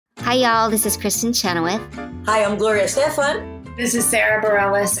Hi, y'all. This is Kristen Chenoweth. Hi, I'm Gloria Stefan. This is Sarah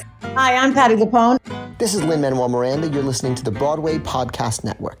Bareilles. Hi, I'm Patti LuPone. This is Lin-Manuel Miranda. You're listening to the Broadway Podcast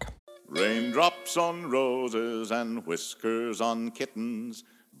Network. Raindrops on roses and whiskers on kittens,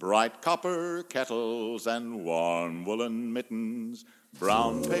 bright copper kettles and warm woolen mittens,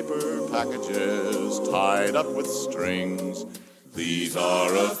 brown paper packages tied up with strings. These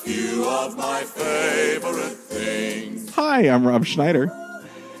are a few of my favorite things. Hi, I'm Rob Schneider.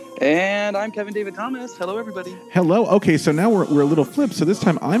 And I'm Kevin David Thomas. Hello, everybody. Hello. Okay, so now we're a little flipped. So this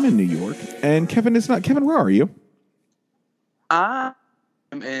time I'm in New York, and Kevin is not. Kevin, where are you? I'm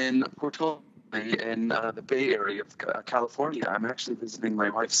in Porto in the Bay Area of California. I'm actually visiting my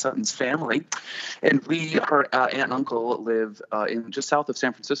wife Sutton's family, and her aunt and uncle live in just south of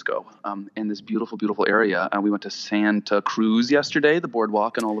San Francisco, in this beautiful, beautiful area. We went to Santa Cruz yesterday, the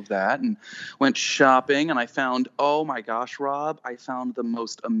boardwalk and all of that, and went shopping. And I found, oh my gosh, Rob, I found the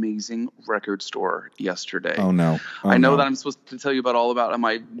most amazing record store yesterday. Oh no! I know that I'm supposed to tell you all about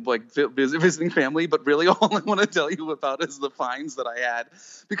my visiting family, but really all I want to tell you about is the finds that I had.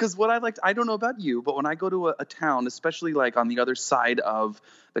 Because what I liked, I don't know about you, but when I go to a town, especially like on the other side of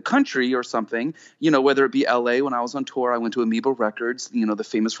the country or something, whether it be LA, when I was on tour, I went to Amoeba Records, the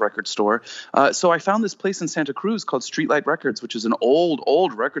famous record store. So I found this place in Santa Cruz called Streetlight Records, which is an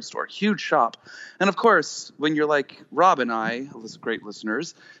old record store, huge shop. And of course, when you're like Rob and I, great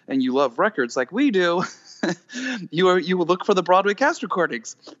listeners, and you love records like we do, you will look for the Broadway cast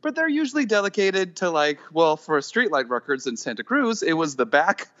recordings, but they're usually dedicated to for Streetlight Records in Santa Cruz, it was the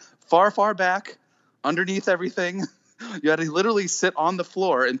back, far back, underneath everything. You had to literally sit on the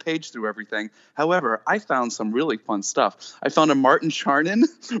floor and page through everything. However, I found some really fun stuff. I found a Martin Charnin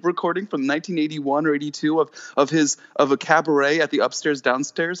recording from 1981 or 82 of a cabaret at the Upstairs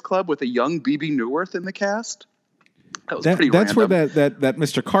Downstairs Club with a young B.B. Newirth in the cast. That was pretty That's random. where that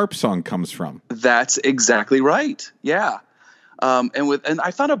Mr. Karp song comes from. That's exactly right. Yeah. And I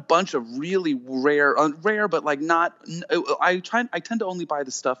found a bunch of really rare, but not. I tend to only buy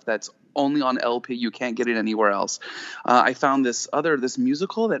the stuff that's only on LP. You can't get it anywhere else. I found this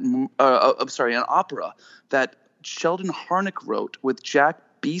musical an opera that Sheldon Harnick wrote with Jack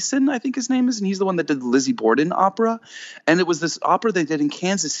Beeson, I think his name is, and he's the one that did the Lizzie Borden opera. And it was this opera they did in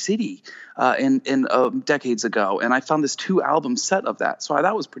Kansas City in decades ago. And I found this 2-album set of that, so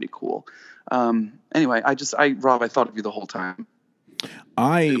that was pretty cool. Anyway, Rob, I thought of you the whole time.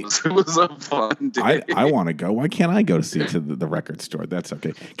 It was a fun day. I want to go. Why can't I go to the record store? That's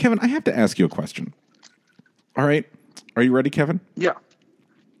okay. Kevin, I have to ask you a question. All right. Are you ready, Kevin? Yeah.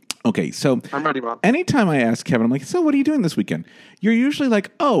 Okay, so I'm ready, Rob. Anytime I ask Kevin, I'm like, so what are you doing this weekend? You're usually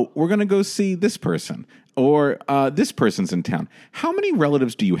like, oh, we're going to go see this person, or this person's in town. How many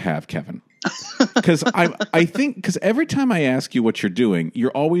relatives do you have, Kevin? Because I think because every time I ask you what you're doing,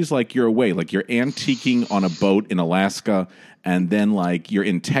 you're always like you're away, like you're antiquing on a boat in Alaska, and then like you're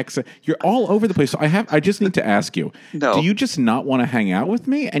in Texas. You're all over the place. So I just need to ask you: No. Do you just not want to hang out with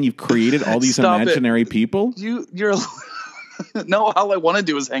me? And you've created all these imaginary people. You're. No, all I want to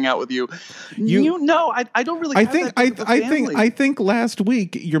do is hang out with you. I don't really. I think last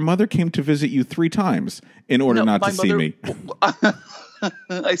week your mother came to visit you 3 times in order not to see me.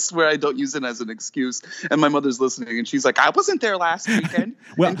 I swear I don't use it as an excuse. And my mother's listening, and she's like, "I wasn't there last weekend."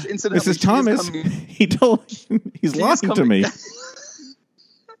 Well, Mrs. Thomas, he's lying to me.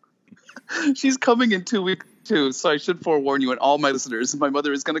 She's coming in 2 weeks too, so I should forewarn you and all my listeners. My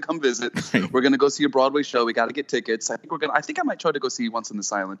mother is going to come visit. Right. We're going to go see a Broadway show. We got to get tickets. I think I might try to go see Once on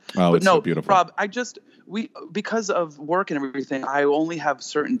This Island. Oh, it's so beautiful, Rob. Because of work and everything, I only have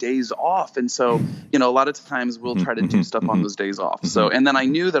certain days off, and so a lot of times we'll try to do stuff on those days off. So, and then I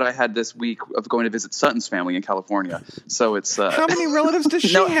knew that I had this week of going to visit Sutton's family in California. So it's how many relatives does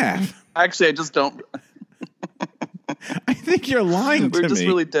she have? Actually, I just don't. I think you're lying to me. We're just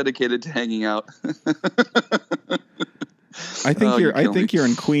really dedicated to hanging out. I think you're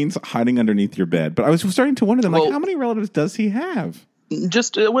in Queens hiding underneath your bed. But I was starting to wonder, how many relatives does he have? It's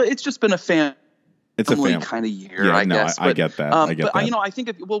just been a family. It's a family kind of year, yeah, I guess. I get that. I get that. I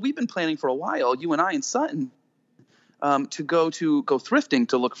think we've been planning for a while, you and I and Sutton, to go thrifting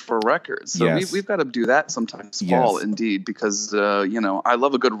to look for records. So yes. we've got to do that sometime this fall, indeed, because I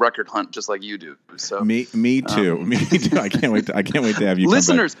love a good record hunt just like you do. So me too. Me too. I can't wait to have you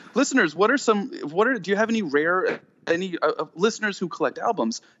listeners. Listeners, do you have any rare listeners who collect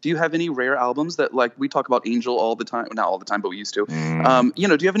albums? Do you have any rare albums that, like, we talk about Angel all the time? Not all the time, but we used to. Do you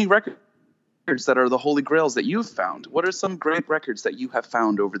have any records that are the holy grails that you've found? What are some great records that you have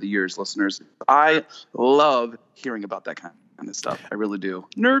found over the years, listeners? I love hearing about that kind of stuff. I really do.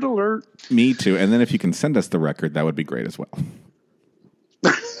 Nerd alert. Me too. And then if you can send us the record, that would be great as well.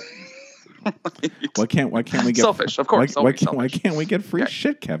 Why can't we get selfish? Of course. Why can't we get free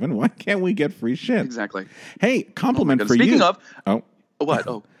shit, Kevin? Why can't we get free shit? Exactly. Hey, compliment for Speaking you. of, oh, what?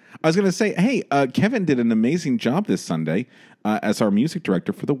 Oh, I was going to say, hey, Kevin did an amazing job this Sunday as our music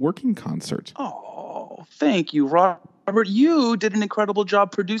director for the Working concert. oh, thank you, Robert. You did an incredible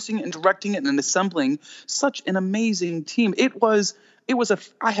job producing and directing it and assembling such an amazing team. We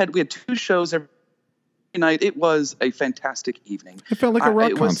had 2 shows every night. It was a fantastic evening. It felt like a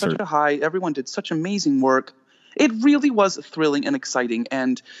rock concert. It was concert. such a high. Everyone did such amazing work. It really was thrilling and exciting.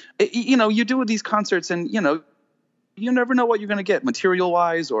 And, you do these concerts and, you never know what you're going to get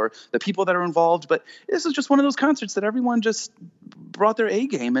material-wise or the people that are involved. But this is just one of those concerts that everyone just brought their A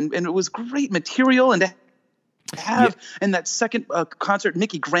game. And it was great material. And to have in that second concert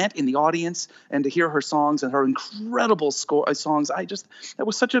Mickey Grant in the audience and to hear her songs and her incredible songs, that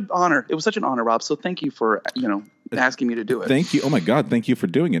was such an honor. It was such an honor, Rob. So thank you for asking me to do it. Thank you. Oh my God, thank you for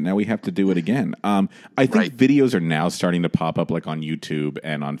doing it. Now we have to do it again. I think videos are now starting to pop up like on YouTube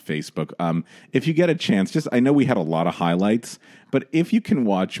and on Facebook. If you get a chance, I know we had a lot of highlights, but if you can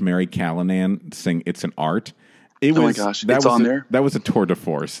watch Mary Callanan sing "It's an Art." Oh my gosh, it's on there? That was a tour de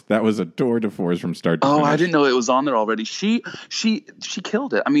force. That was a tour de force from start to finish. Oh, I didn't know it was on there already. She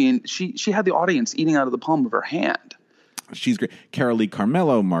killed it. I mean, she had the audience eating out of the palm of her hand. She's great. Carolee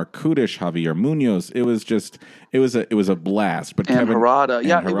Carmelo, Mark Kudish, Javier Munoz. It was a blast. But Kevin Harada,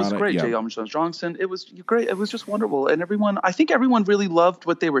 it was great. Jay Armstrong-Johnson. It was great. It was just wonderful. And I think everyone really loved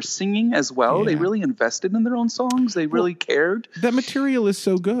what they were singing as well. Yeah. They really invested in their own songs. They really cared. That material is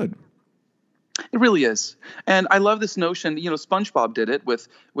so good. It really is. And I love this notion, SpongeBob did it with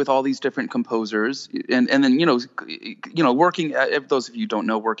all these different composers. And then, Working, if those of you don't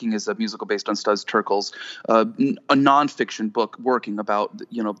know, Working is a musical based on Studs Terkel's, a nonfiction book working about,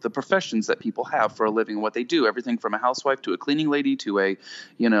 the professions that people have for a living and what they do. Everything from a housewife to a cleaning lady to a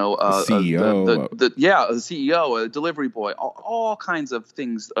CEO. A CEO, a delivery boy, all kinds of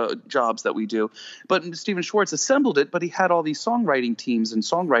things, jobs that we do. But Stephen Schwartz assembled it, but he had all these songwriting teams and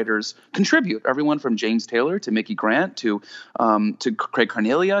songwriters contribute. Everyone from James Taylor to Mickey Grant to Craig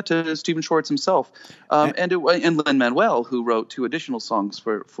Carnelia to Stephen Schwartz himself, and Lin-Manuel, who wrote 2 additional songs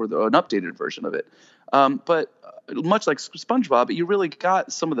for an updated version of it. But much like SpongeBob, you really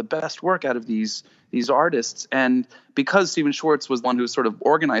got some of the best work out of these artists, and because Stephen Schwartz was the one who was sort of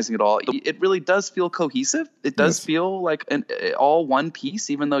organizing it all, it really does feel cohesive. It does feel like all one piece,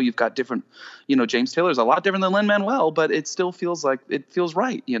 even though you've got different. James Taylor's a lot different than Lin-Manuel, but it still feels like it feels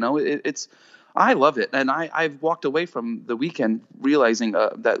right. I love it, and I've walked away from the weekend realizing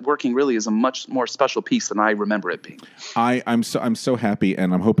that Working really is a much more special piece than I remember it being. I'm so happy,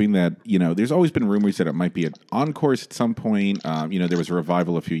 and I'm hoping that there's always been rumors that it might be an encores at some point. There was a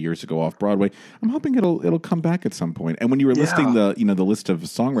revival a few years ago off Broadway. I'm hoping it'll come back at some point. And when you were listing the the list of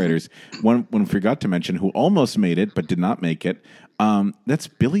songwriters, one I forgot to mention who almost made it but did not make it. That's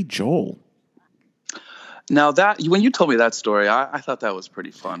Billy Joel. Now when you told me that story, I thought that was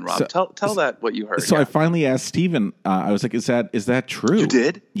pretty fun, Rob. Tell that what you heard. So I finally asked Steven, I was like, is that true? You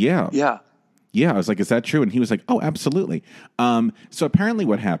did? Yeah. Yeah. Yeah, I was like, is that true? And he was like, oh, absolutely. So apparently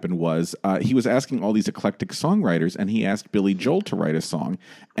what happened was he was asking all these eclectic songwriters, and he asked Billy Joel to write a song.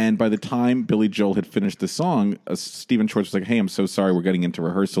 And by the time Billy Joel had finished the song, Stephen Schwartz was like, hey, I'm so sorry, we're getting into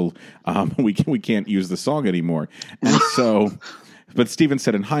rehearsal. We can't use the song anymore. And so... But Steven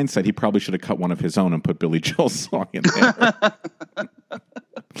said in hindsight, he probably should have cut one of his own and put Billy Joel's song in there.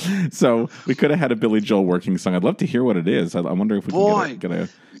 So we could have had a Billy Joel Working song. I'd love to hear what it is. I wonder if we can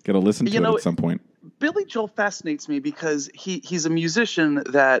get a listen to it at some point. Billy Joel fascinates me because he's a musician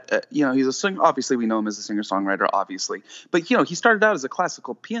that, he's a singer. Obviously, we know him as a singer-songwriter, obviously. But, he started out as a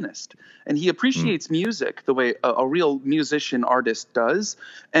classical pianist. And he appreciates music the way a real musician artist does.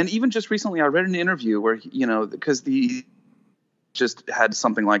 And even just recently, I read an interview where, because just had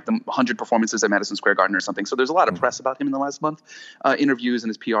something like the 100 performances at Madison Square Garden or something. So there's a lot of press about him in the last month, interviews, and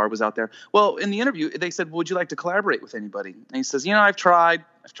his PR was out there. Well, in the interview, they said, would you like to collaborate with anybody? And he says, I've tried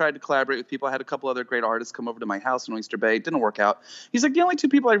to collaborate with people. I had a couple other great artists come over to my house in Oyster Bay. It didn't work out. He's like, the only 2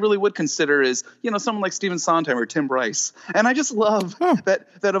 people I really would consider is, someone like Stephen Sondheim or Tim Rice. And I just love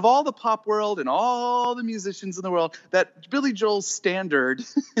that of all the pop world and all the musicians in the world, that Billy Joel's standard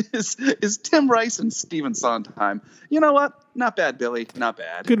is Tim Rice and Stephen Sondheim. You know what? Not bad, Billy. Not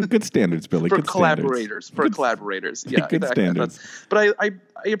bad. Good standards, Billy. For good collaborators. Standards. For collaborators. Yeah, good exactly. standards. But I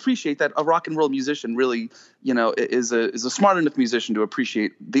appreciate that a rock and roll musician really, is a smart enough musician to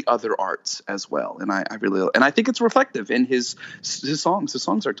appreciate the other arts as well. And I think it's reflective in his songs. His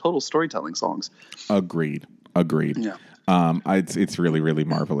songs are total storytelling songs. Agreed. Yeah. It's really, really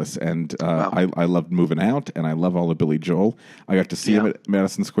marvelous. And Wow. I loved Moving Out, and I love all of Billy Joel. I got to see him at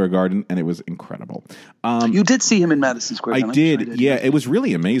Madison Square Garden, and it was incredible. You did see him in Madison Square I Garden. did. Yeah, it was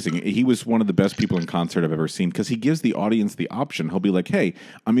really amazing. He was one of the best people in concert I've ever seen because he gives the audience the option. He'll be like, hey,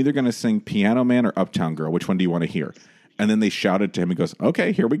 I'm either going to sing Piano Man or Uptown Girl. Which one do you want to hear? And then they shouted to him. He goes,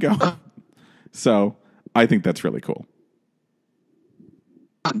 okay, here we go. So I think that's really cool.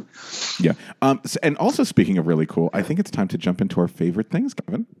 Yeah. And also, speaking of really cool, I think it's time to jump into our favorite things,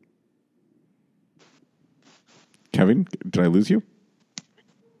 Kevin. Kevin, did I lose you?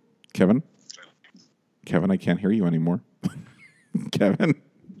 Kevin, I can't hear you anymore. Kevin,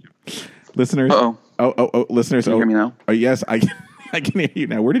 listeners. Uh-oh. Oh, listeners. Can you hear me now? Oh, yes, I can hear you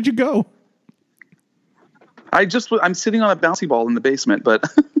now. Where did you go? I'm sitting on a bouncy ball in the basement, but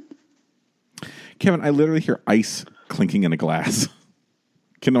Kevin, I literally hear ice clinking in a glass.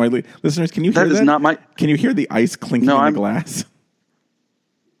 Listeners, can you hear that? That is not my... Can you hear the ice clinking in the glass?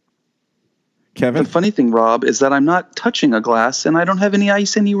 Kevin? The funny thing, Rob, is that I'm not touching a glass and I don't have any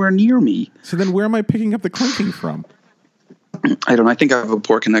ice anywhere near me. So then where am I picking up the clinking from? I don't know. I think I have a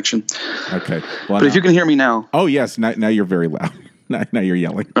poor connection. Okay. Well, but if you can hear me now. Oh, yes. Now you're very loud. Now you're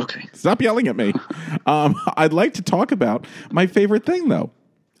yelling. Okay. Stop yelling at me. I'd like to talk about my favorite thing, though,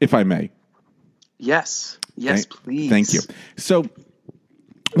 if I may. Yes, please. Thank you. So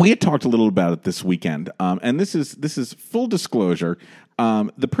we had talked a little about it this weekend, and this is full disclosure.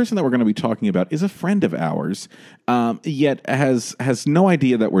 The person that we're going to be talking about is a friend of ours, yet has no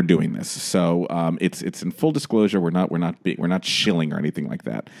idea that we're doing this. So it's in full disclosure. We're not shilling or anything like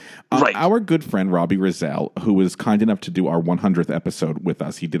that. Right. Our good friend Robbie Rizal, who was kind enough to do our 100th episode with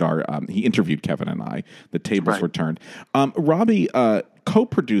us, he interviewed Kevin and I. The tables were turned. Robbie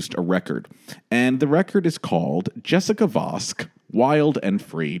co-produced a record, and the record is called Jessica Vosk, Wild and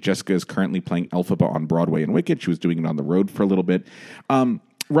Free. Jessica is currently playing Elphaba on Broadway and Wicked. She was doing it on the road for a little bit.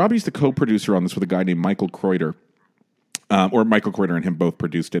 Robbie's the co-producer on this with a guy named Michael Kreuter. Or Michael Kreuter and him both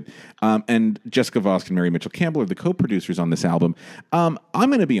produced it. And Jessica Vosk and Mary Mitchell Campbell are the co-producers on this album. I'm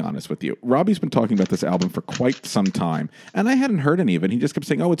going to be honest with you. Robbie's been talking about this album for quite some time, and I hadn't heard any of it. He just kept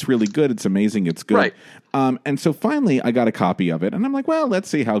saying, oh, it's really good. It's amazing. It's good. Right. And so finally, I got a copy of it, and I'm like, well, let's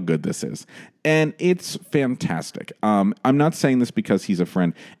see how good this is. And it's fantastic. I'm not saying this because he's a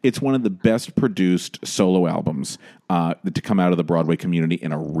friend. It's one of the best produced solo albums to come out of the Broadway community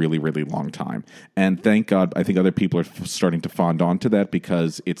in a really, really long time. And thank God, I think other people are starting to fond on to that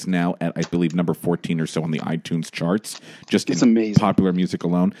because it's now at, I believe, number 14 or so on the iTunes charts. It's amazing. Popular music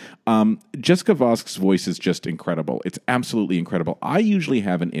alone. Jessica Vosk's voice is just incredible. It's absolutely incredible. I usually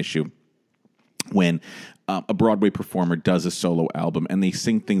have an issue when a Broadway performer does a solo album and they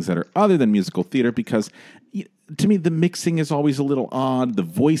sing things that are other than musical theater because to me, the mixing is always a little odd. The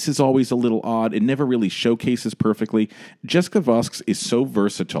voice is always a little odd. It never really showcases perfectly. Jessica Vosk is so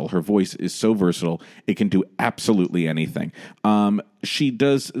versatile. Her voice is so versatile. It can do absolutely anything.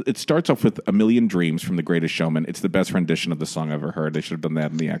 It starts off with A Million Dreams from The Greatest Showman. It's the best rendition of the song I've ever heard. They should have done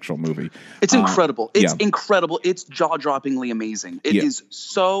that in the actual movie. It's incredible. It's incredible. It's jaw-droppingly amazing. It is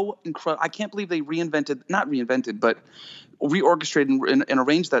so incredible. I can't believe they but reorchestrated and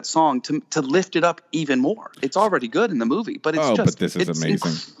arranged that song to lift it up even more. It's already good in the movie, but this is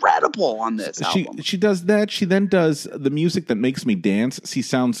amazing. Incredible on this album. She does that. She then does the music that makes me dance. She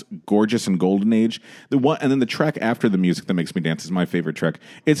sounds gorgeous in Golden Age. And then the track after the music that makes me dance is my favorite track.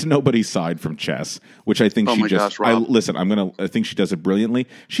 It's Nobody's Side from Chess, which I think I think she does it brilliantly.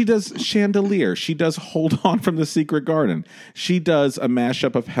 She does Chandelier. She does Hold On from The Secret Garden. She does a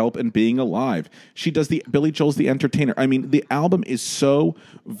mashup of Help and Being Alive. She does the Billy Joel's The Entertainer. I mean, the album is so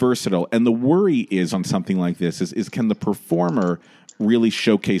versatile, and the worry is on something like this is can the performer really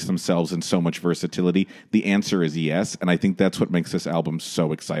showcase themselves in so much versatility? The answer is yes, and I think that's what makes this album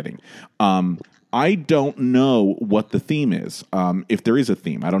so exciting. I don't know what the theme is. If there is a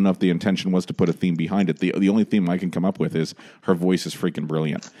theme, I don't know if the intention was to put a theme behind it. The only theme I can come up with is her voice is freaking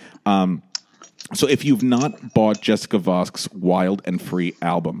brilliant. So if you've not bought Jessica Vosk's Wild and Free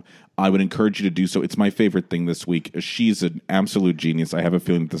album, I would encourage you to do so. It's my favorite thing this week. She's an absolute genius. I have a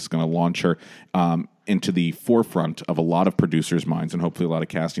feeling that this is going to launch her into the forefront of a lot of producers' minds and hopefully a lot of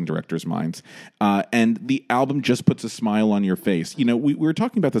casting directors' minds. And the album just puts a smile on your face. You know, we were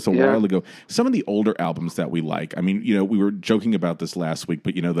talking about this a while ago. Some of the older albums that we like. I mean, you know, we were joking about this last week,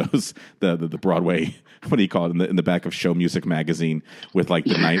 but you know, those the Broadway, what do you call it, in the back of Show Music magazine with like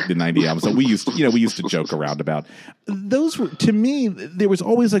the 90 albums that we used to joke around about. Those were, to me, there was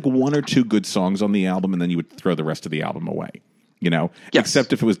always like one or two good songs on the album, and then you would throw the rest of the album away. Yes.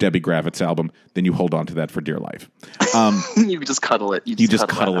 Except if it was Debbie Gravitt's album, then you hold on to that for dear life. You just cuddle it. You just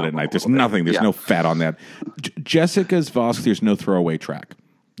cuddle it at night. There's nothing. There's no fat on that. Jessica's Vosk, there's no throwaway track.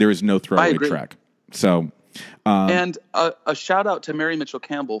 There is no throwaway track. So... and a shout out to Mary Mitchell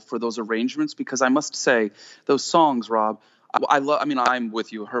Campbell for those arrangements, because I must say those songs, Rob, I love. I mean, I'm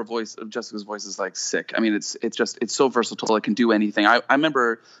with you. Her voice, Jessica's voice, is like sick. I mean, it's so versatile. It can do anything. I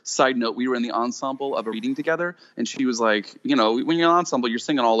remember. Side note: we were in the ensemble of a reading together, and she was like, when you're in an ensemble, you're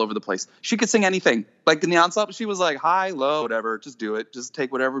singing all over the place. She could sing anything. Like in the ensemble, she was like high, low, whatever. Just do it. Just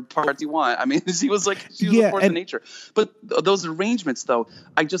take whatever parts you want. I mean, she was a force of nature. But those arrangements, though,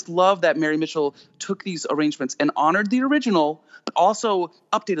 I just love that Mary Mitchell took these arrangements and honored the original, but also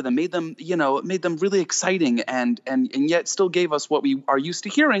updated them, made them really exciting, and yet still gave us what we are used to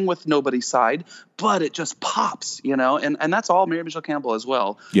hearing with Nobody's Side, but it just pops, and that's all Mary Mitchell Campbell as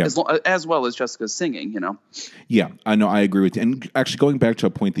well, as well as Jessica's singing, Yeah, I know, I agree with you. And actually, going back to a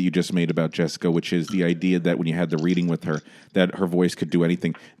point that you just made about Jessica, which is the idea that when you had the reading with her, that her voice could do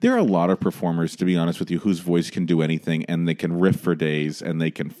anything. There are a lot of performers, to be honest with you, whose voice can do anything, and they can riff for days, and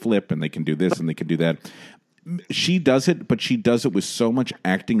they can flip, and they can do this, and they can do that. She does it, but she does it with so much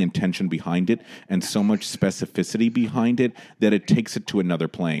acting intention behind it and so much specificity behind it that it takes it to another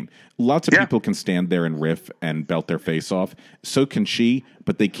plane. Lots of people can stand there and riff and belt their face off. So can she,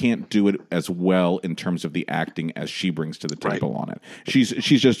 but they can't do it as well in terms of the acting as she brings to the table on it.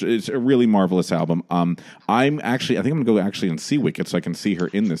 It's a really marvelous album. I think I'm going to go and see Wicked so I can see her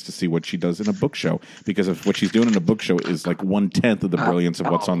in this to see what she does in a book show, because if what she's doing in a book show is like 1/10 of the brilliance of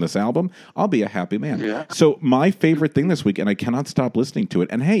what's on this album, I'll be a happy man. Yeah. So my favorite thing this week, and I cannot stop listening to it,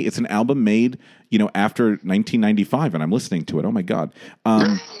 and hey, it's an album made, after 1995, and I'm listening to it. Oh my God.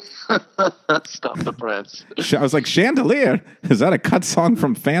 Stop the press. I was like, Chandelier? Is that a cut song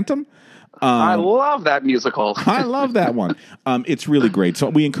from Phantom? I love that musical. I love that one. It's really great. So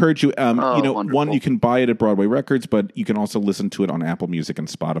we encourage you. One, you can buy it at Broadway Records, but you can also listen to it on Apple Music and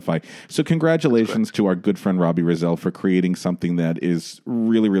Spotify. So congratulations to our good friend Robbie Rozelle for creating something that is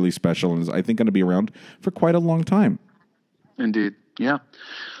really, really special and is, I think, going to be around for quite a long time. Indeed. Yeah.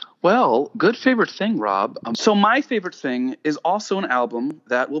 Well, good favorite thing, Rob. So my favorite thing is also an album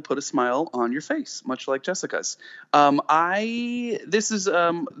that will put a smile on your face, much like Jessica's. This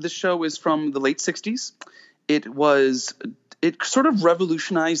show is from the late 60s. It sort of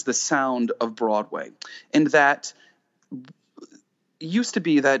revolutionized the sound of Broadway, in that it used to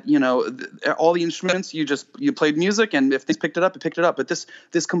be that, all the instruments, you played music, and if they picked it up, it picked it up. But this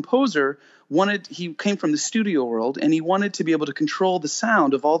composer he came from the studio world, and he wanted to be able to control the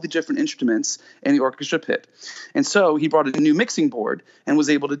sound of all the different instruments in the orchestra pit. And so he brought a new mixing board and was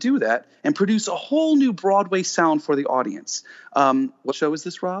able to do that and produce a whole new Broadway sound for the audience. What show is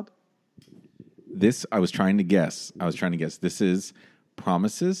this, Rob? I was trying to guess. This is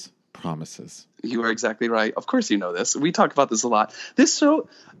Promises. You are exactly right. Of course you know this. We talk about this a lot. This show...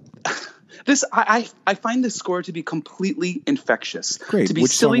 I find this score to be completely infectious. Great. To be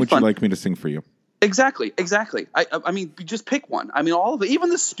Which silly, song would fun. you like me to sing for you? Exactly. I mean, just pick one. I mean, all of it, even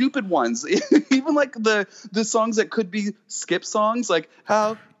the stupid ones, even like the songs that could be skip songs, like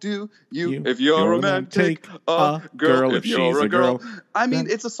 "How do you if you're romantic, a girl if you're a girl." I mean,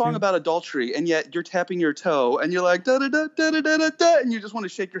 it's a song about adultery, and yet you're tapping your toe, and you're like da da da da da da da, and you just want to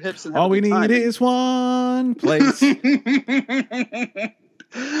shake your hips and have all a we good time. need is one place.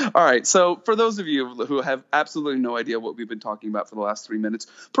 All right, so for those of you who have absolutely no idea what we've been talking about for the last 3 minutes,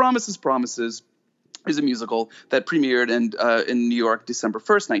 Promises is a musical that premiered in New York December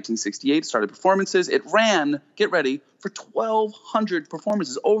 1st, 1968. Started performances. It ran, get ready, for 1,200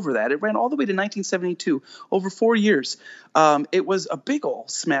 performances over that. It ran all the way to 1972, over 4 years. It was a big ol'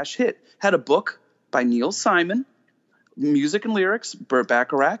 smash hit. Had a book by Neil Simon, music and lyrics, Burt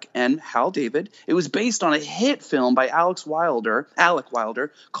Bacharach and Hal David. It was based on a hit film by Alec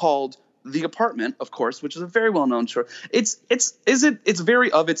Wilder called The Apartment, of course, which is a very well-known show. It's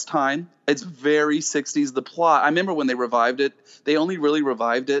very of its time. It's very 60s. The plot, I remember when they revived it, they only really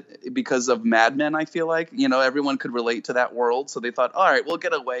revived it because of Mad Men, I feel like. Everyone could relate to that world, so they thought, all right, we'll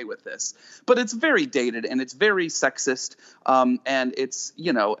get away with this. But it's very dated, and it's very sexist, and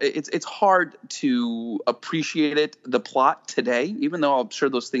it's hard to appreciate it, the plot today, even though I'm sure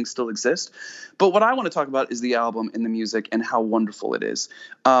those things still exist. But what I want to talk about is the album and the music and how wonderful it is.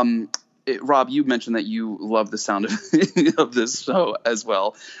 Rob, you mentioned that you love the sound of this show as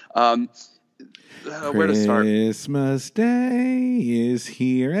well. Where to start? Christmas Day is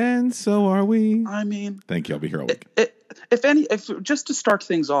here, and so are we. I mean, thank you. I'll be here all week. If just to start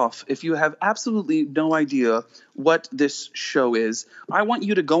things off, if you have absolutely no idea what this show is, I want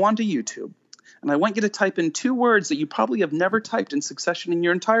you to go onto YouTube And I want you to type in 2 words that you probably have never typed in succession in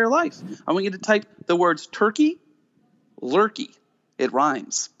your entire life. I want you to type the words turkey, lurkey. It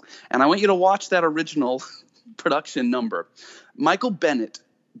rhymes. And I want you to watch that original production number. Michael Bennett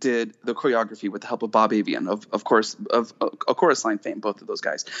did the choreography with the help of Bob Avian, of course, of a Chorus Line fame, both of those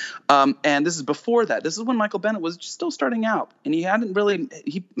guys. And this is before that. This is when Michael Bennett was just still starting out, and he hadn't really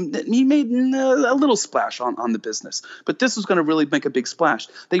he made a little splash on the business, but this was going to really make a big splash.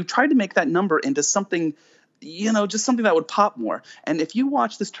 They tried to make that number into something, just something that would pop more. And if you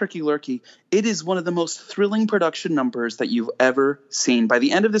watch this Turkey Lurkey, it is one of the most thrilling production numbers that you've ever seen. By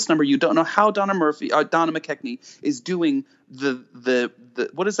the end of this number, you don't know how Donna McKechnie is doing the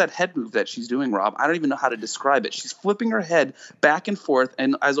what is that head move that she's doing, Rob? I don't even know how to describe it. She's flipping her head back and forth,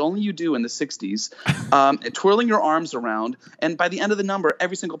 and as only you do in the 60s, twirling your arms around. And by the end of the number,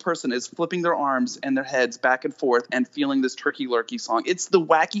 every single person is flipping their arms and their heads back and forth and feeling this Turkey Lurkey song. It's the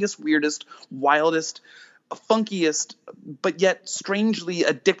wackiest, weirdest, wildest, funkiest, but yet strangely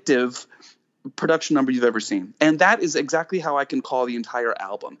addictive production number you've ever seen. And that is exactly how I can call the entire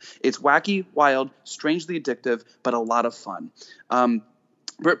album. It's wacky, wild, strangely addictive, but a lot of fun.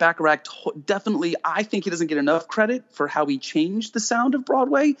 Burt Bacharach definitely, I think he doesn't get enough credit for how he changed the sound of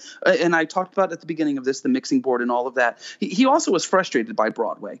Broadway. And I talked about at the beginning of this, the mixing board and all of that. He also was frustrated by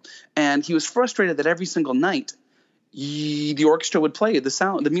Broadway. And he was frustrated that every single night, the orchestra would play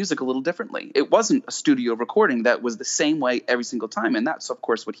the music a little differently. It wasn't a studio recording that was the same way every single time, and that's of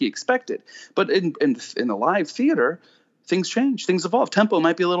course what he expected. But in the live theater, things change, things evolve. Tempo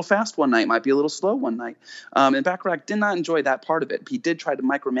might be a little fast one night, might be a little slow one night. And Bacharach did not enjoy that part of it. He did try to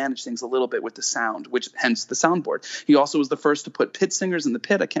micromanage things a little bit with the sound, which hence the soundboard. He also was the first to put pit singers in the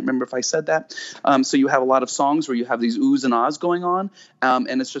pit. I can't remember if I said that. So you have a lot of songs where you have these oohs and ahs going on,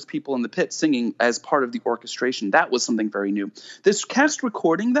 and it's just people in the pit singing as part of the orchestration. That was something very new. This cast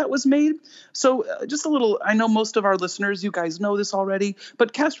recording that was made, so just a little, I know most of our listeners, you guys know this already,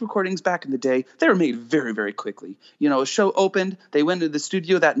 but cast recordings back in the day, they were made very, very quickly. A show opened, they went to the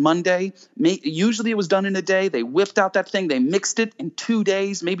studio that Monday. Usually it was done in a day. They whipped out that thing. They mixed it in 2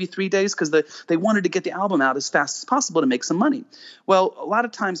 days, maybe 3 days, because they wanted to get the album out as fast as possible to make some money. Well, a lot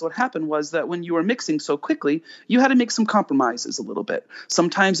of times what happened was that when you were mixing so quickly, you had to make some compromises a little bit.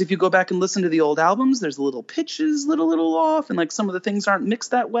 Sometimes if you go back and listen to the old albums, there's little pitches, little off, and like some of the things aren't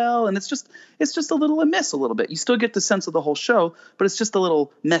mixed that well, and it's just a little amiss a little bit. You still get the sense of the whole show, but it's just a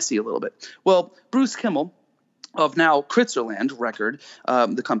little messy a little bit. Well, Bruce Kimmel of now Kritzerland Record,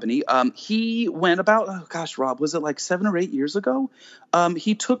 the company, he went about, Rob, was it like 7 or 8 years ago?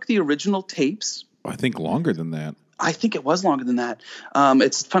 He took the original tapes. I think longer than that. I think it was longer than that.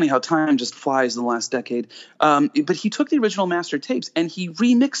 It's funny how time just flies in the last decade. But he took the original master tapes and he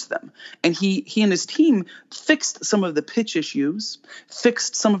remixed them. And he and his team fixed some of the pitch issues,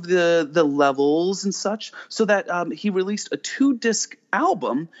 fixed some of the levels and such, so that he released a 2-disc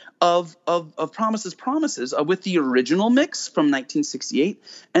album of Promises, Promises with the original mix from 1968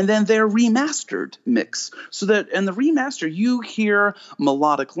 and then their remastered mix. So that in the remaster, you hear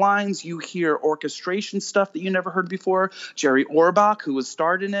melodic lines, you hear orchestration stuff that you never heard before. Jerry Orbach, who was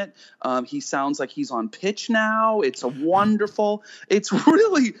starred in it, he sounds like he's on pitch now. It's wonderful. It's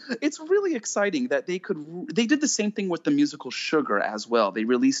really exciting that they did the same thing with the musical Sugar as well. They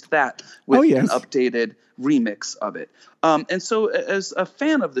released that with an updated remix of it. And so as a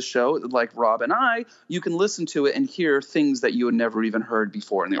fan of the show, like Rob and I, you can listen to it and hear things that you had never even heard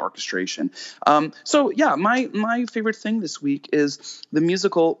before in the orchestration. My favorite thing this week is the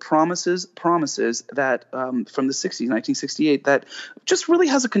musical Promises, Promises that from the 60s, 1968, that just really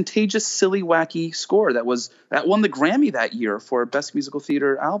has a contagious, silly, wacky score that won the Grammy that year for Best Musical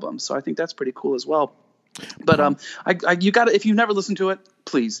Theater Album. So I think that's pretty cool as well. But you got to, if you've never listened to it,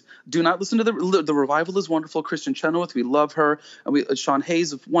 please do not listen to the revival is wonderful. Kristen Chenoweth, we love her. And Sean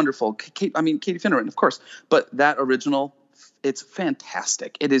Hayes, wonderful. Katie Finneran, of course. But that original, it's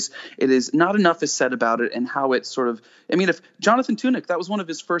fantastic. It is not enough is said about it and how it sort of. I mean, if Jonathan Tunick, that was one of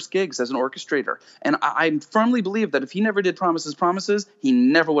his first gigs as an orchestrator, and I firmly believe that if he never did Promises, Promises, he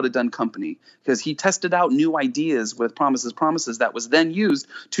never would have done Company, because he tested out new ideas with Promises, Promises that was then used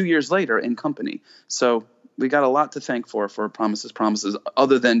 2 years later in Company. So we got a lot to thank for Promises, Promises,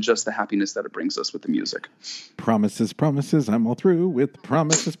 other than just the happiness that it brings us with the music. Promises, Promises. I'm all through with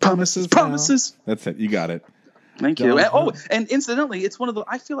Promises, Promises. Promises. That's it. You got it. Thank you. And incidentally, it's one of the,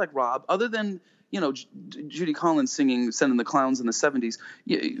 I feel like, Rob, other than, Judy Collins singing Sending the Clowns in the 70s,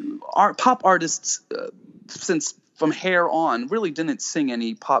 our pop artists, since from Hair on, really didn't sing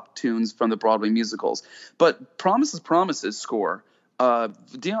any pop tunes from the Broadway musicals. But Promises, Promises score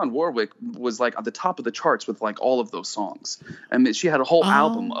Dionne Warwick was like at the top of the charts with like all of those songs. I mean, she had a whole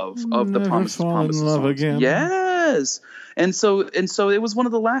album of the Promises songs. Again. Yes, and so it was one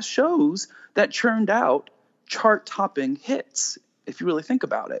of the last shows that churned out chart-topping hits. If you really think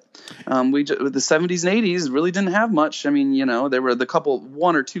about it, the 70s and 80s really didn't have much. I mean, there were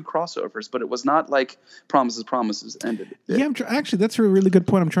one or two crossovers, but it was not like Promises ended. Yeah, actually, that's a really good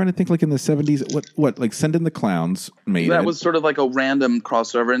point. I'm trying to think, like in the 70s, what like Send in the Clowns made that it. Was sort of like a random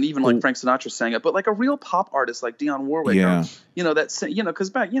crossover, and even like Frank Sinatra sang it, but like a real pop artist like Dionne Warwick, because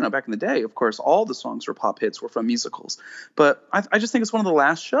back in the day, of course, all the songs were pop hits were from musicals, but I just think it's one of the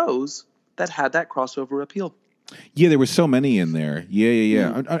last shows that had that crossover appeal. Yeah, there were so many in there.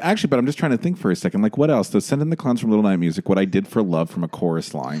 Yeah. Actually, but I'm just trying to think for a second. Like, what else? The Send in the Clowns from Little Night Music, What I Did for Love from a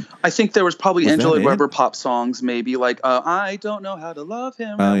chorus line. I think there was probably Angela Weber pop songs, maybe like I Don't Know How to Love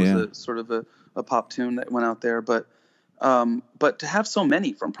Him. That was a sort of a pop tune that went out there. But to have so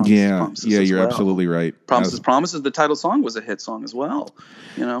many from Promises. Yeah, you're absolutely right. Promises. The title song was a hit song as well.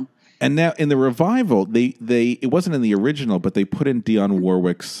 And now in the revival, they it wasn't in the original, but they put in Dionne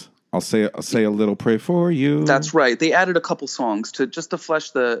Warwick's I'll say a little pray for you. That's right. They added a couple songs to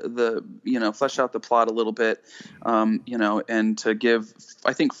flesh flesh out the plot a little bit, and to give,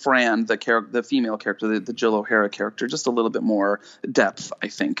 I think, Fran, the female character, the Jill O'Hara character, just a little bit more depth. I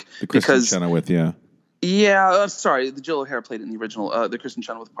think the Kristen Chenoweth, yeah. Yeah, sorry, the Jill O'Hara played it in the original, the Kristen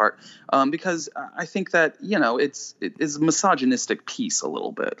Chenoweth part, because I think that it is a misogynistic piece a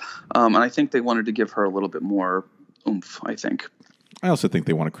little bit, and I think they wanted to give her a little bit more oomph. I think. I also think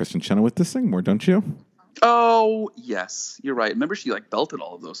they wanted Kristen Chenoweth to sing more, don't you? Oh, yes. You're right. Remember she belted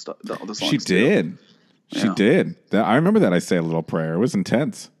all of those songs. She did. She did. I remember that I Say a Little Prayer. It was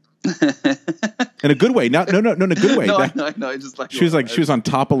intense. In a good way. No, in a good way. I know. I just like she was on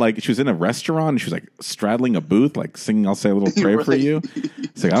top of she was in a restaurant and she was like straddling a booth, like singing I'll Say a Little Prayer for You.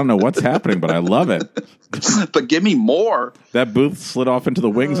 It's like, I don't know what's happening, but I love it. But give me more. That booth slid off into the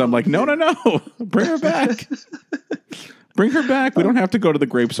wings. I'm like, no. Bring her back. Bring her back. We don't have to go to the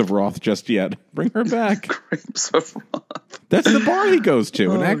Grapes of Wrath just yet. Bring her back. Grapes of Wrath. That's the bar he goes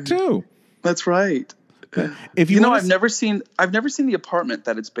to in Act 2. That's right. If you I've never seen The Apartment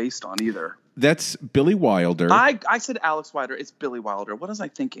that it's based on either. That's Billy Wilder. I said Alex Wilder. It's Billy Wilder. What was I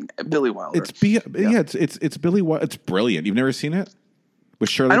thinking? Billy Wilder. It's Billy Wilder. It's brilliant. You've never seen it? With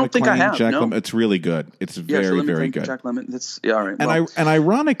Shirley I don't MacLaine, think I have. Jack No. Lemmon. It's really good. It's very, very good. Jack Lemmon. That's all right. And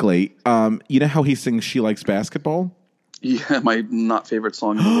ironically, you know how he sings "She Likes Basketball"? Yeah, my not favorite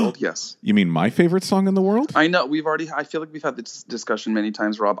song in the world. Yes. You mean my favorite song in the world? I know I feel like we've had this discussion many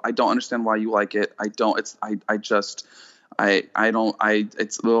times, Rob. I don't understand why you like it. I don't. It's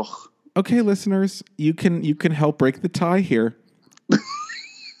ugh. Okay, listeners, you can help break the tie here.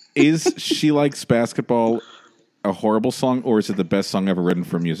 Is She Likes Basketball a horrible song, or is it the best song ever written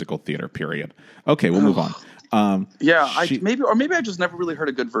for musical theater? Period. Okay, we'll move on. Maybe I just never really heard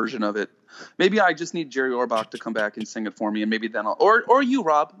a good version of it. Maybe I just need Jerry Orbach to come back and sing it for me, and maybe then or you,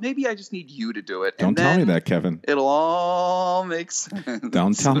 Rob. Maybe I just need you to do it. Don't tell me that, Kevin. It'll all make sense.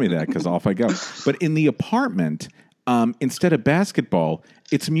 Don't tell me that, because off I go. But in The Apartment, instead of basketball,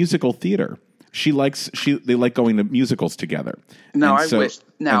 it's musical theater. They like going to musicals together. No,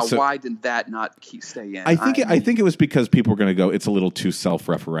 why did that not stay in? I think it was because people were going to go. It's a little too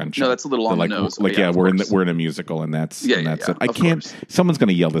self-referential. No, that's a little on the nose. We're in a musical, and that's it. I can't. Course. Someone's going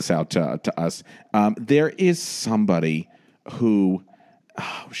to yell this out to us. There is somebody who.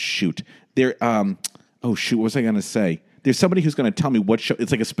 Oh shoot! What was I going to say? There's somebody who's going to tell me what show.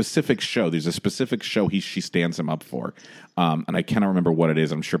 It's like a specific show. There's a specific show she stands him up for. And I cannot remember what it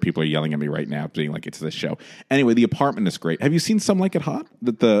is. I'm sure people are yelling at me right now, being like, it's this show. Anyway, The Apartment is great. Have you seen Some Like It Hot?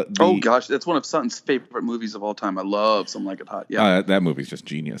 Oh, gosh. That's one of Sutton's favorite movies of all time. I love Some Like It Hot. Yeah. That movie's just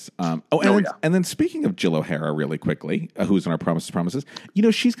genius. And then speaking of Jill O'Hara really quickly, who's in our Promises,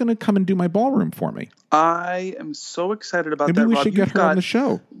 she's going to come and do my ballroom for me. I am so excited about that, Maybe we Rob. should get her on the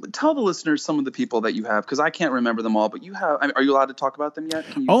show. Tell the listeners some of the people that you have, because I can't remember them all, but you have. Are you allowed to talk about them yet?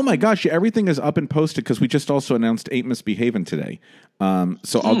 Oh my gosh, everything is up and posted, because we just also announced Ain't Misbehavin' today.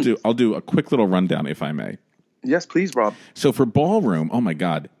 So I'll do a quick little rundown, if I may. Yes, please, Rob. So for Ballroom, oh my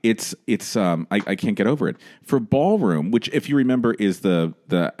God, it's I can't get over it. For Ballroom, which if you remember is the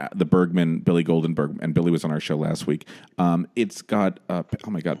Bergman, Billy Goldenberg, and Billy was on our show last week. It's got oh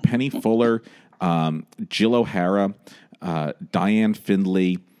my God, Penny Fuller, Jill O'Hara, Diane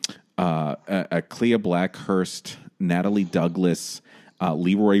Findlay, Clea Blackhurst, Natalie Douglas,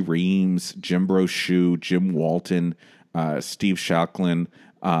 Leroy Reams, Jim Brochu, Jim Walton, Steve Shacklin,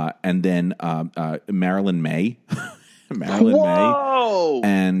 and then Marilyn May, Marilyn Whoa! May,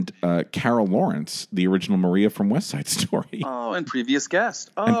 and Carol Lawrence, the original Maria from West Side Story. Oh, and previous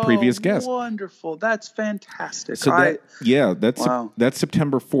guest. Previous guest. Wonderful. That's fantastic. So that's Wow. that's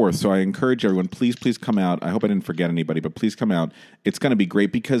September 4th. So I encourage everyone, please come out. I hope I didn't forget anybody, but please come out. It's going to be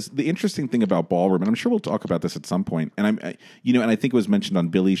great because the interesting thing about ballroom, and I'm sure we'll talk about this at some point, and and I think it was mentioned on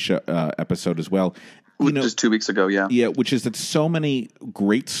Billy's show, episode as well. Just 2 weeks ago, yeah. Yeah, which is that so many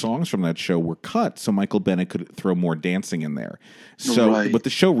great songs from that show were cut so Michael Bennett could throw more dancing in there. So Right. what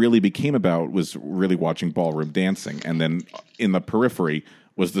the show really became about was really watching ballroom dancing. And then in the periphery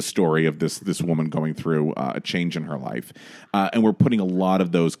was the story of this woman going through a change in her life. And we're putting a lot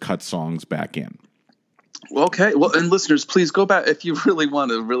of those cut songs back in. Okay. Well, and listeners, please go back if you really want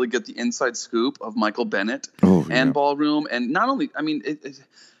to really get the inside scoop of Michael Bennett and ballroom. And not only, I mean,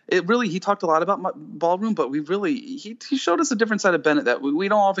 it really, he talked a lot about ballroom, but he showed us a different side of Bennett that we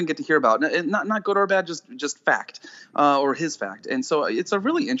don't often get to hear about. Not good or bad, just fact, or his fact. And so it's a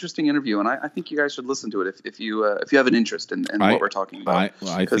really interesting interview, and I think you guys should listen to it if you have an interest in what we're talking about.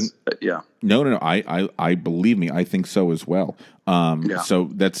 I think yeah. No. I believe me. I think so as well. So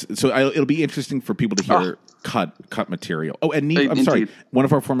it'll be interesting for people to hear cut material. Oh, and Neva, I'm sorry, one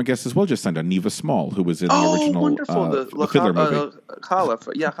of our former guests as well just signed on, Neva Small, who was in the original wonderful. the Fiddler movie.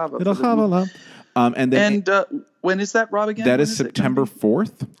 And then when is that, Rob, again? That is September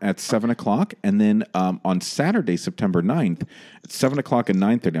 4th at 7 o'clock. And then on Saturday, September 9th, at 7 o'clock and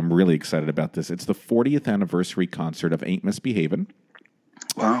 9:30, I'm really excited about this. It's the 40th anniversary concert of Ain't Misbehavin'.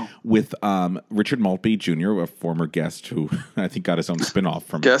 Wow. With Richard Maltby Jr., a former guest who I think got his own spinoff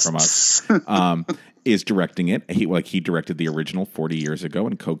from us, is directing it. He directed the original 40 years ago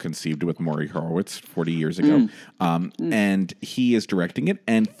and co-conceived it with Maury Horowitz 40 years ago. And he is directing it.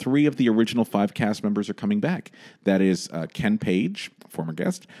 And 3 of the original 5 cast members are coming back. That is Ken Page, former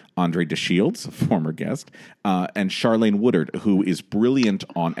guest, Andre DeShields, former guest, and Charlene Woodard, who is brilliant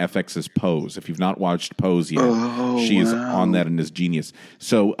on FX's Pose. If you've not watched Pose yet, she is on that and is genius.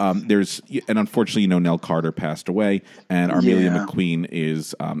 So and unfortunately, Nell Carter passed away, and Armelia McQueen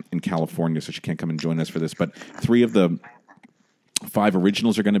is in California, so she can't come and join us for this. But 3 of the 5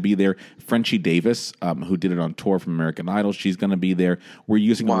 originals are going to be there. Frenchie Davis, who did it on tour from American Idol, she's going to be there. We're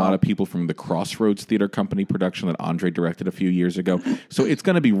using a lot of people from the Crossroads Theater Company production that Andre directed a few years ago. So it's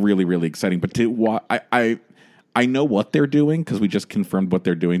going to be really, really exciting. But I know what they're doing because we just confirmed what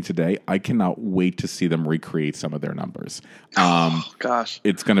they're doing today. I cannot wait to see them recreate some of their numbers. Gosh.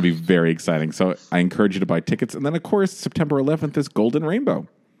 It's going to be very exciting. So I encourage you to buy tickets. And then, of course, September 11th is Golden Rainbow.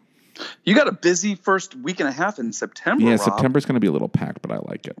 You got a busy first week and a half in September, Yeah, Rob. September's going to be a little packed, but I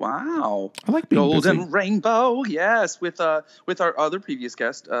like it. Wow. I like being Golden busy. Rainbow, yes, with our other previous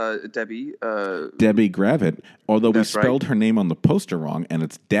guest, Debbie. Debbie Gravitt, although we That's right. spelled her name on the poster wrong, and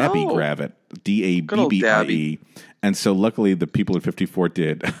it's Dabby Gravitt, Dabbie. And so luckily the people at 54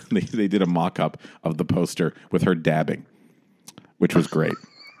 did. They did a mock-up of the poster with her dabbing, which was great.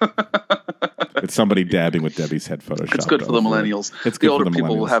 It's somebody dabbing with Debbie's head photoshopped. It's good for the millennials. It's the good older for the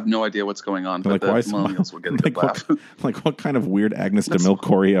people will millennials. have no idea what's going on, but Like, the why millennials will get a good laugh. What kind of weird Agnes DeMille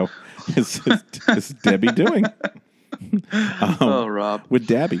choreo is Debbie doing? Rob. With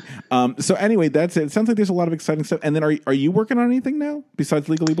Dabby. So anyway, that's it. It sounds like there's a lot of exciting stuff. And then are you working on anything now besides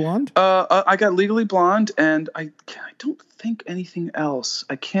Legally Blonde? I got Legally Blonde, and I don't think anything else.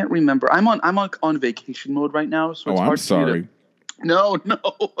 I can't remember. I'm on vacation mode right now, so it's hard I'm sorry. for me to. No,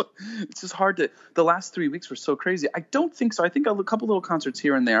 it's just hard to. The last 3 weeks were so crazy. I don't think so. I think a couple little concerts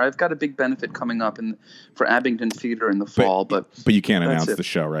here and there. I've got a big benefit coming up for Abingdon Theater in the fall, but you can't announce the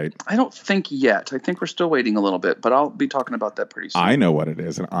show, right? I don't think yet. I think we're still waiting a little bit, but I'll be talking about that pretty soon. I know what it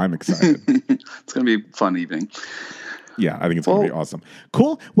is, and I'm excited. It's going to be a fun evening. Yeah, I think it's going to be awesome.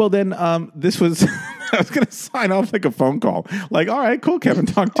 Cool. Well, then this was, I was going to sign off like a phone call. Like, all right, cool, Kevin.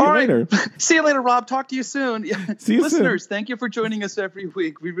 Talk to you later. See you later, Rob. Talk to you soon. See you Listeners, soon. Thank you for joining us every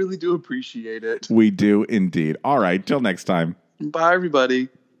week. We really do appreciate it. We do indeed. All right. Till next time. Bye, everybody.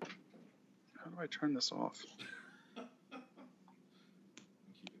 How do I turn this off? I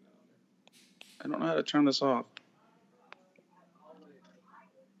don't know how to turn this off.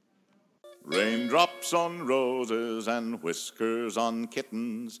 Raindrops on roses and whiskers on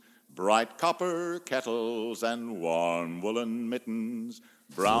kittens, bright copper kettles and warm woolen mittens,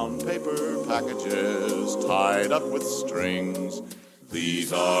 brown paper packages tied up with strings.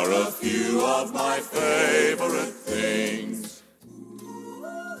 These are a few of my favorite things.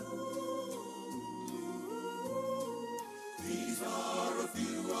 These are a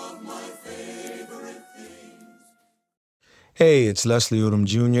few of my favorite things. Hey, it's Leslie Odom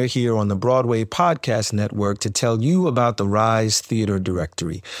Jr. here on the Broadway Podcast Network to tell you about the Rise Theater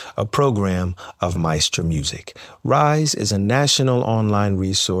Directory, a program of Maestro Music. Rise is a national online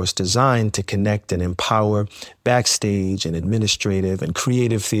resource designed to connect and empower backstage and administrative and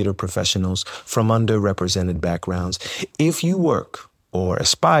creative theater professionals from underrepresented backgrounds. If you work or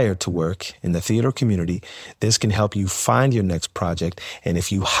aspire to work in the theater community, this can help you find your next project. And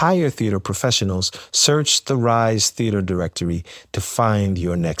if you hire theater professionals, search the Rise Theater Directory to find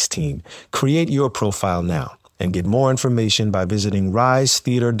your next team. Create your profile now and get more information by visiting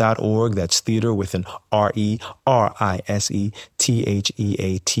risetheater.org. That's theater with an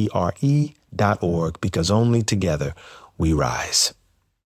RERISETHEATRE.org, because only together we rise.